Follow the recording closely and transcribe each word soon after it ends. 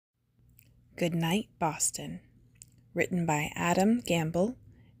Goodnight, Boston. Written by Adam Gamble,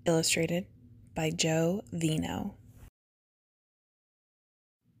 illustrated by Joe Vino.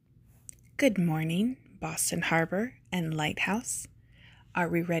 Good morning, Boston Harbor and Lighthouse. Are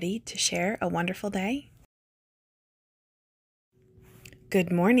we ready to share a wonderful day?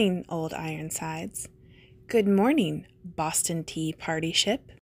 Good morning, Old Ironsides. Good morning, Boston Tea Party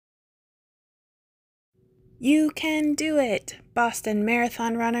Ship. You can do it, Boston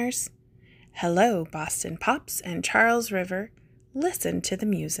Marathon runners. Hello, Boston Pops and Charles River. Listen to the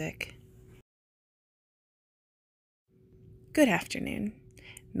music. Good afternoon.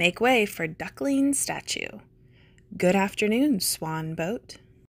 Make way for Duckling Statue. Good afternoon, Swan Boat.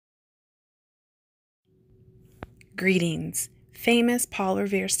 Greetings, famous Paul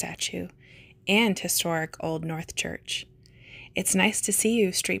Revere statue and historic Old North Church. It's nice to see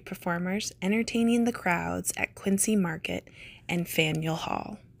you, street performers, entertaining the crowds at Quincy Market and Faneuil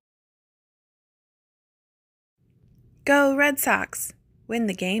Hall. Go Red Sox! Win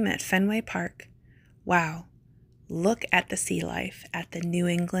the game at Fenway Park. Wow, look at the sea life at the New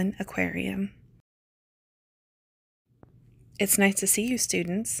England Aquarium. It's nice to see you,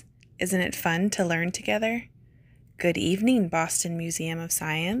 students. Isn't it fun to learn together? Good evening, Boston Museum of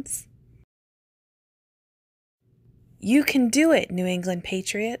Science. You can do it, New England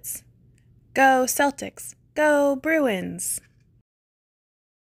Patriots. Go Celtics! Go Bruins!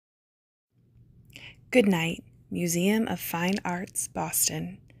 Good night, Museum of Fine Arts,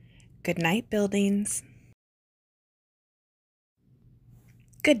 Boston. Good night, buildings.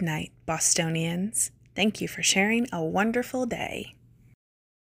 Good night, Bostonians. Thank you for sharing a wonderful day.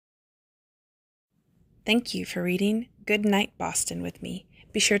 Thank you for reading Good Night, Boston with me.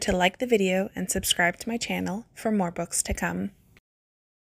 Be sure to like the video and subscribe to my channel for more books to come.